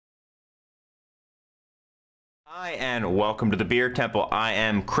Hi and welcome to the Beer Temple. I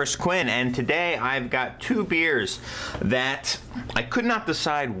am Chris Quinn, and today I've got two beers that I could not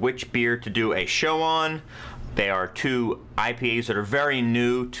decide which beer to do a show on. They are two IPAs that are very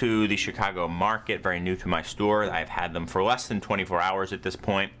new to the Chicago market, very new to my store. I've had them for less than 24 hours at this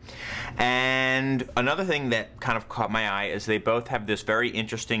point. And another thing that kind of caught my eye is they both have this very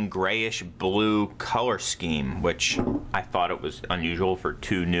interesting grayish blue color scheme, which I thought it was unusual for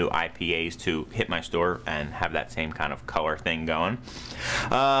two new IPAs to hit my store and have that same kind of color thing going.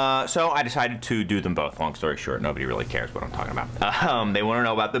 So I decided to do them both. Long story short, nobody really cares what I'm talking about. They want to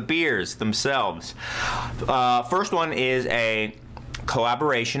know about the beers themselves. First one is a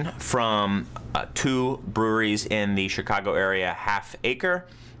collaboration from two breweries in the Chicago area, Acre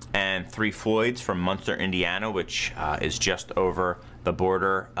and Floyds from Munster, Indiana, which is just over the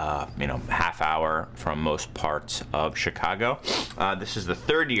border, half hour from most parts of Chicago. This is the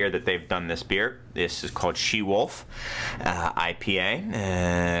third year that they've done this beer. This is called Shewolf IPA.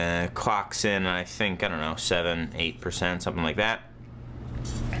 Clocks in, I think, 7-8%, something like that.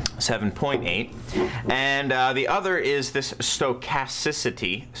 7.8, and the other is this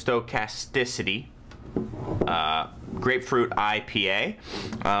Stochasticity grapefruit IPA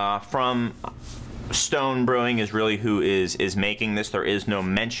from Stone Brewing is really who is making this. There is no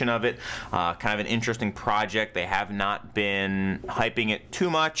mention of it. Kind of an interesting project. They have not been hyping it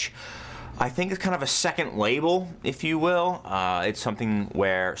too much. I think it's kind of a second label, if you will. It's something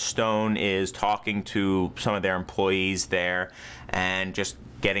where Stone is talking to some of their employees there and just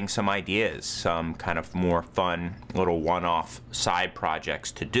getting some ideas, some kind of more fun little one-off side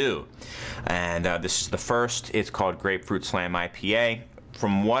projects to do. And this is the first. It's called Grapefruit Slam IPA.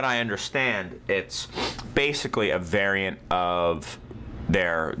 From what I understand, it's basically a variant of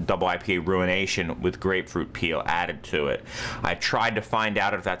their Double IPA Ruination with grapefruit peel added to it. I tried to find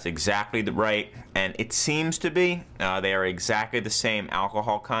out if that's exactly the right, and it seems to be. They are exactly the same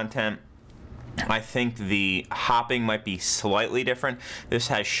alcohol content. I think the hopping might be slightly different. This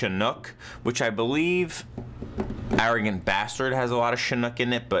has Chinook, which I believe Arrogant Bastard has a lot of Chinook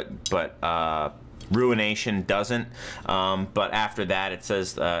in it, but Ruination doesn't. But after that, it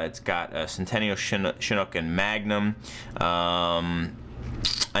says it's got Centennial Chinook and Magnum.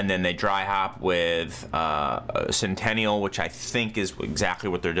 And then they dry hop with Centennial, which I think is exactly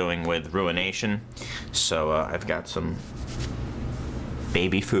what they're doing with Ruination. So I've got some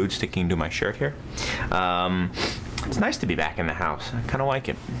baby food sticking to my shirt here. It's nice to be back in the house. I kind of like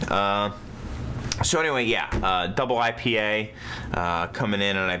it. So anyway, yeah, double IPA coming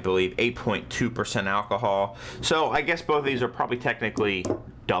in at, I believe, 8.2% alcohol. So I guess both of these are probably technically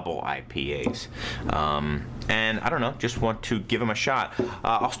double IPAs. And I don't know, just want to give them a shot.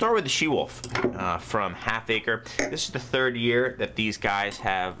 I'll start with the Shewolf from Acre. This is the third year that these guys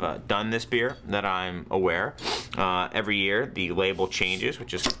have done this beer that I'm aware. Every year the label changes,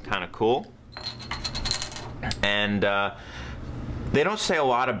 which is kind of cool. And they don't say a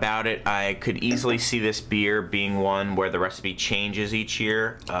lot about it. I could easily see this beer being one where the recipe changes each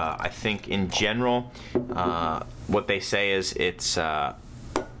year. I think in general, what they say is it's like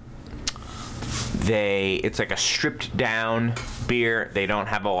a stripped down beer. They don't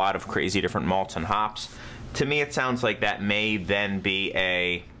have a lot of crazy different malts and hops. To me, it sounds like that may then be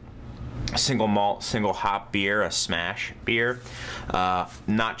a single malt, single hop beer, a smash beer.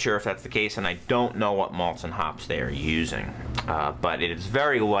 Not sure if that's the case, and I don't know what malts and hops they are using. But it is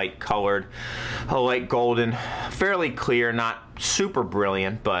very light colored, a light golden, fairly clear, not super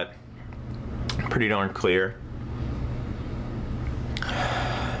brilliant, but pretty darn clear.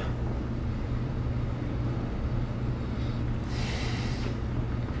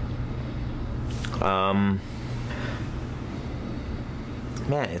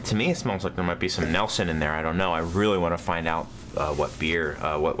 Man, to me it smells like there might be some Nelson in there. I don't know. I really want to find out what beer,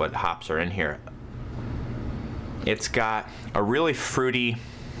 what hops are in here. It's got a really fruity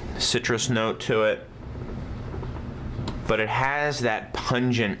citrus note to it, but it has that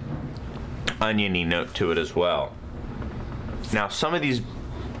pungent oniony note to it as well. Now, some of these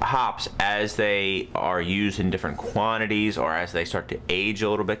hops, as they are used in different quantities or as they start to age a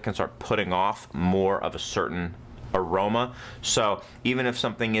little bit, can start putting off more of a certain aroma. So even if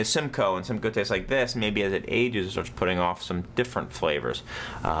something is Simcoe and Simcoe tastes like this, maybe as it ages it starts putting off some different flavors.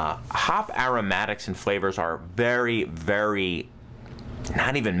 Hop aromatics and flavors are very, very,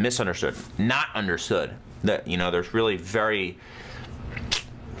 not even misunderstood, not understood. That, you know, there's really very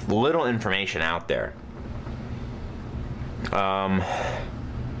little information out there.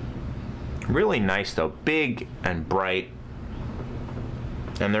 Really nice though, big and bright.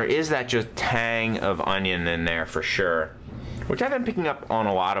 And there is that just tang of onion in there for sure. which I've been picking up on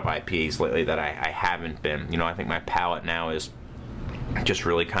a lot of IPAs lately that I haven't been. You know, I think my palate now is just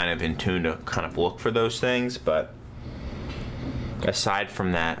really kind of in tune to kind of look for those things, but aside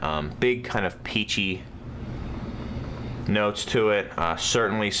from that, big kind of peachy notes to it,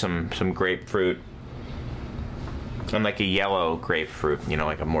 certainly some grapefruit, and like a yellow grapefruit, you know,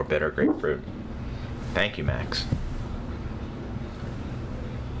 like a more bitter grapefruit. Thank you, Max.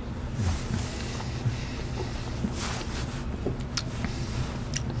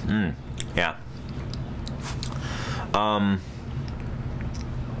 Yeah. And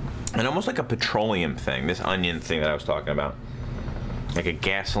almost like a petroleum thing, this onion thing that I was talking about. Like a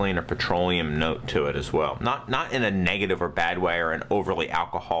gasoline or petroleum note to it as well. Not in a negative or bad way or an overly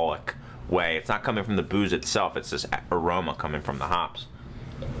alcoholic way. It's not coming from the booze itself, it's this aroma coming from the hops.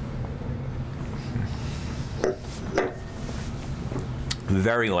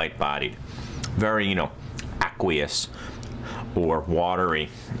 Very light-bodied, very, you know, aqueous or watery.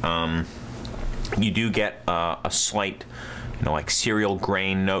 You do get a slight, you know, like cereal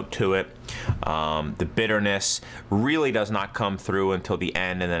grain note to it. The bitterness really does not come through until the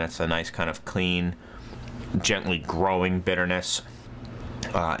end, and then it's a nice kind of clean, gently growing bitterness.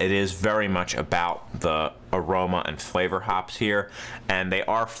 It is very much about the aroma and flavor hops here, and they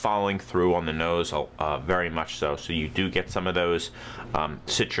are following through on the nose very much so. So you do get some of those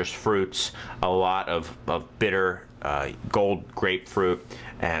citrus fruits, a lot of bitter gold grapefruit,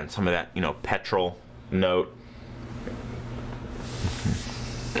 and some of that, you know, petrol note.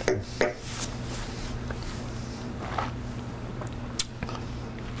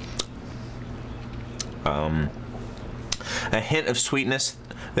 A hint of sweetness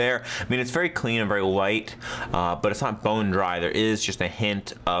there. I mean, it's very clean and very light, but it's not bone dry. There is just a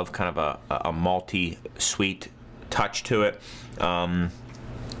hint of kind of a malty, sweet touch to it.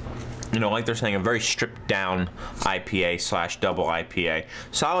 You know, like they're saying, a very stripped down IPA / double IPA.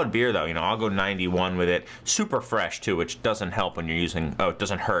 Solid beer though, you know, I'll go 91 with it. Super fresh too, which doesn't help when you're using, it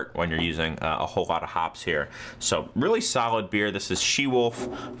doesn't hurt when you're using a whole lot of hops here. So really solid beer. This is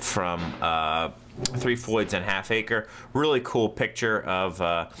Shewolf from 3 Floyds and Half Acre. Really cool picture of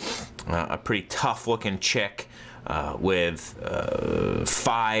a pretty tough looking chick with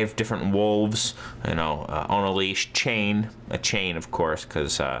 5 different wolves, you know, on a leash, a chain of course,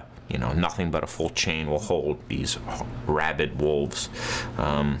 because you know, nothing but a full chain will hold these rabid wolves.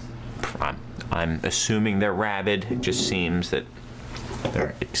 I'm assuming they're rabid. It just seems that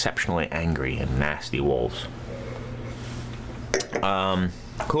they're exceptionally angry and nasty wolves.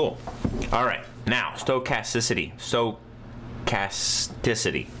 Cool. All right, now Stochasticity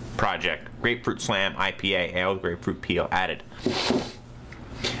project. Grapefruit Slam IPA, ale with grapefruit peel added.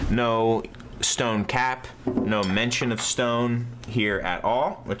 No stone cap, no mention of stone here at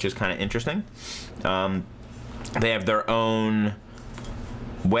all, which is kind of interesting. They have their own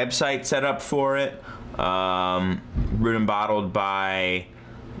website set up for it, brewed and bottled by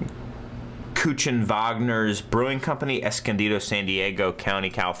Kuchen Wagner's Brewing Company, Escondido, San Diego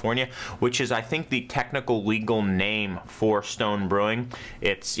County, California, which is, I think, the technical legal name for Stone Brewing.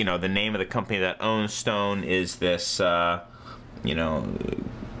 It's, you know, the name of the company that owns Stone is this, you know,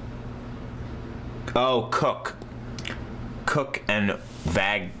 Cook and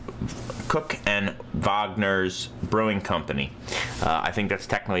Wagner's Brewing Company. I think that's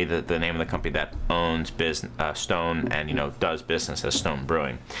technically the name of the company that owns Stone and, you know, does business as Stone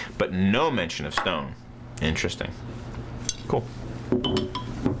Brewing. But no mention of Stone. Interesting. Cool.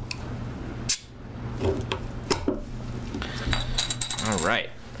 All right.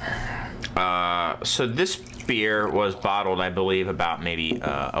 So this beer was bottled, I believe, about maybe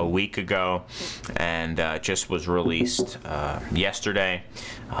a week ago, and just was released yesterday.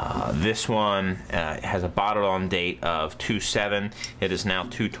 This one has a bottle on date of 2/7. It is now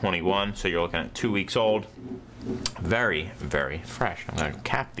 2/21, so you're looking at 2 weeks old. Very, very fresh. I'm going to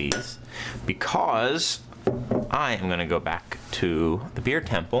cap these because I am going to go back to the beer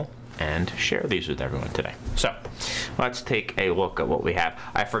temple and share these with everyone today. So let's take a look at what we have.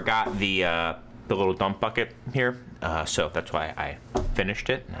 I forgot the little dump bucket here, so that's why I finished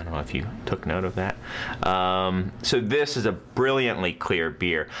it. I don't know if you took note of that. So this is a brilliantly clear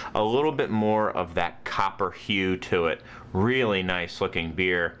beer, a little bit more of that copper hue to it. Really nice looking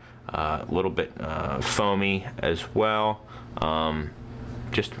beer, a little bit foamy as well.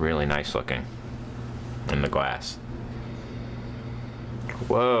 Just really nice looking in the glass.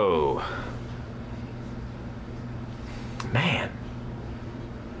 Whoa, man.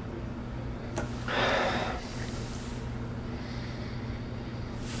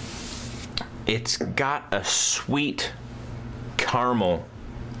 It's got a sweet caramel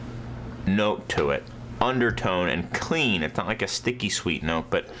note to it. undertone and clean. It's not like a sticky sweet note,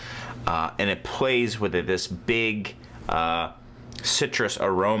 but and it plays with it, this big citrus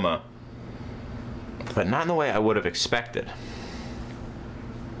aroma, but not in the way I would have expected.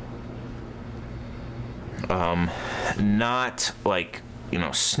 Not like, you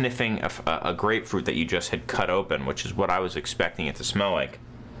know, sniffing a grapefruit that you just had cut open, which is what I was expecting it to smell like.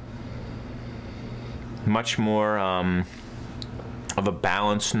 Much more of a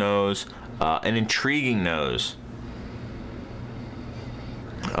balanced nose, an intriguing nose.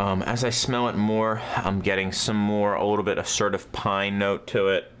 As I smell it more, I'm getting some more, a little bit assertive pine note to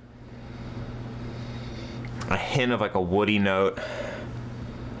it. A hint of like a woody note.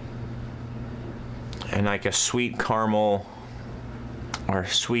 And like a sweet caramel or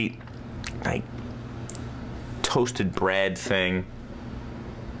sweet like toasted bread thing.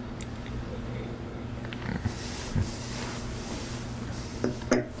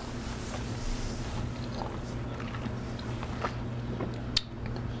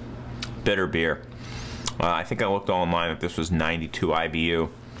 Bitter beer. I think I looked online that this was 92 IBU,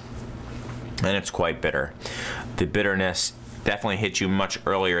 and it's quite bitter. The bitterness definitely hits you much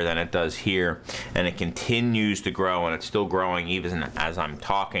earlier than it does here, and it continues to grow, and it's still growing even as I'm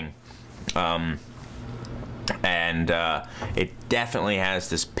talking. It definitely has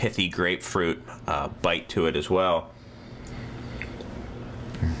this pithy grapefruit bite to it as well.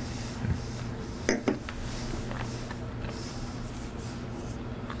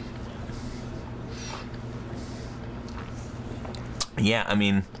 Yeah, I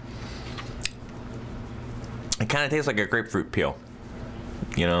mean, it kind of tastes like a grapefruit peel,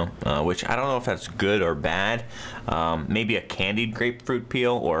 you know, which I don't know if that's good or bad. Maybe a candied grapefruit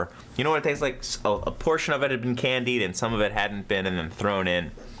peel, or, you know what it tastes like? A portion of it had been candied and some of it hadn't been, and then thrown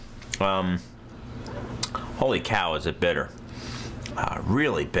in. Holy cow, is it bitter.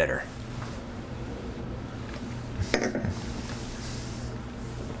 Really bitter.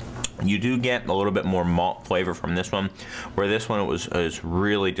 You do get a little bit more malt flavor from this one, where this one was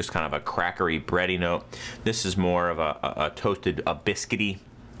really just kind of a crackery, bready note. This is more of a toasted, a biscuity,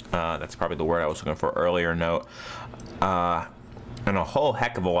 that's probably the word I was looking for earlier, note. And a whole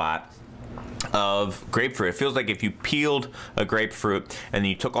heck of a lot of grapefruit. It feels like if you peeled a grapefruit and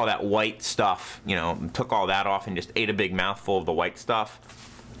you took all that white stuff, you know, took all that off and just ate a big mouthful of the white stuff.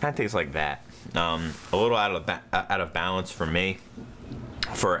 Kind of tastes like that. A little out of balance for me,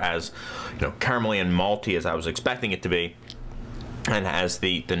 for as, you know, caramelly and malty as I was expecting it to be, and as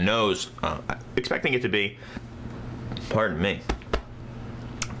the nose expecting it to be. Pardon me,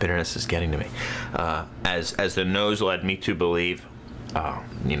 bitterness is getting to me. As the nose led me to believe,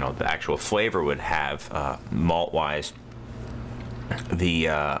 you know, the actual flavor would have, malt wise,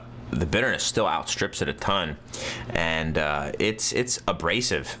 the bitterness still outstrips it a ton, and it's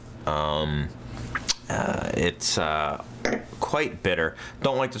abrasive. It's quite bitter.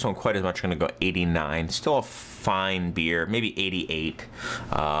 Don't like this one quite as much. I'm gonna go 89. Still a fine beer, maybe 88.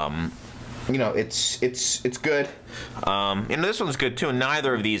 You know, it's good. You know, this one's good too.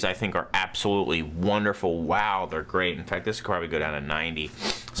 Neither of these I think are absolutely wonderful. Wow, they're great. In fact, this could probably go down to 90,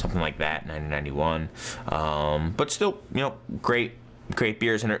 something like that, 90, 91. But still, you know, great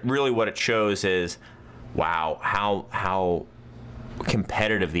beers. And really, what it shows is, wow, how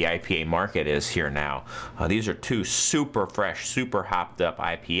competitive the IPA market is here now. These are two super fresh, super hopped up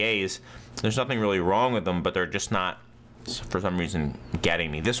IPAs. There's nothing really wrong with them, but they're just not, for some reason, getting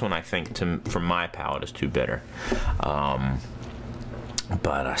me. This one, I think, from my palate, is too bitter.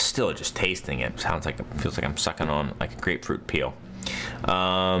 But still, just tasting it feels like I'm sucking on like a grapefruit peel.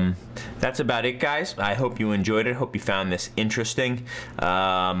 That's about it, guys. I hope you enjoyed it. Hope you found this interesting.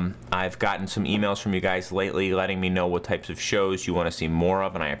 I've gotten some emails from you guys lately letting me know what types of shows you want to see more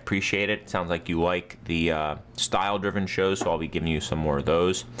of, and I appreciate it. Sounds like you like the style-driven shows, so I'll be giving you some more of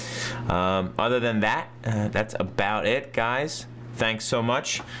those. Other than that, that's about it, guys. Thanks so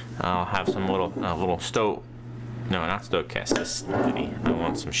much. I'll have some little no, not Stochasticity. I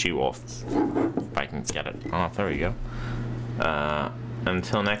want some Shewolf, if I can get it. Oh, there we go.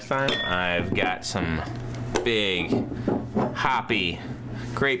 Until next time, I've got some big, hoppy,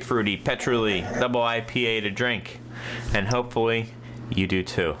 grapefruity, petrolly, double IPA to drink. And hopefully, you do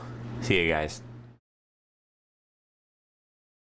too. See you guys.